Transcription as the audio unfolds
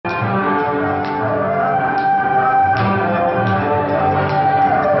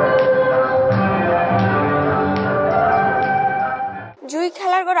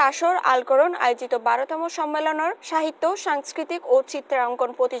আসর আলকরণ আয়োজিত 12তম সম্মেলনের সাহিত্য, সাংস্কৃতিক ও চিত্রাঙ্কন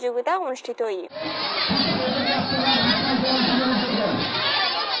প্রতিযোগিতা অনুষ্ঠিত হয়।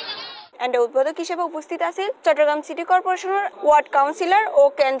 উদ্বোধক হিসেবে উপস্থিত আছেন চট্টগ্রাম সিটি কর্পোরেশনের ওয়ার্ড কাউন্সিলর ও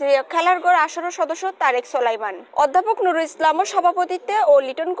কেন্দ্রীয় খেলারঘর আসরের সদস্য তারেক সোলাইমান, অধ্যাপক নুরুল ইসলামের সভাপতিত্বে ও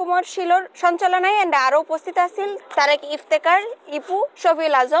লিটন কুমার শিলর সঞ্চালনায় আরও উপস্থিত আছেন তারেক ইফতেখার, ইপু,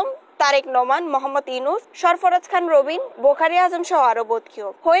 শফিউল আজম, তারেক নোমান, মোহাম্মদ ইউনুস, সরফরাজ খান রবিন, বোখারি আজম সহ আরো বদকিও।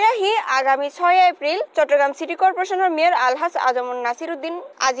 হৈরাহি আগামী 6 এপ্রিল চট্টগ্রাম সিটি কর্পোরেশনের মেয়র আলহাজ আজমুন নাসির উদ্দিন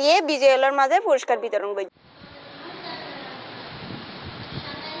আজিয়ে বিজয়ীদের মাঝে পুরস্কার বিতরণ করবে।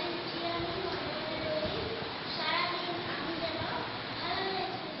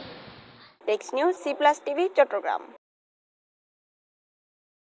 Text news, Cplus TV, Chittagong.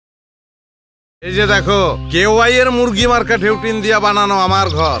 এই যে দেখো, কেওয়াই এর মুরগি মার্কা ঢেউটিন দিয়া বানানো আমার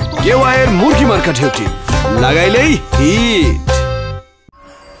ঘর। কেওয়াই এর মুরগি মার্কা ঢেউটিন লাগাইলেই হিট।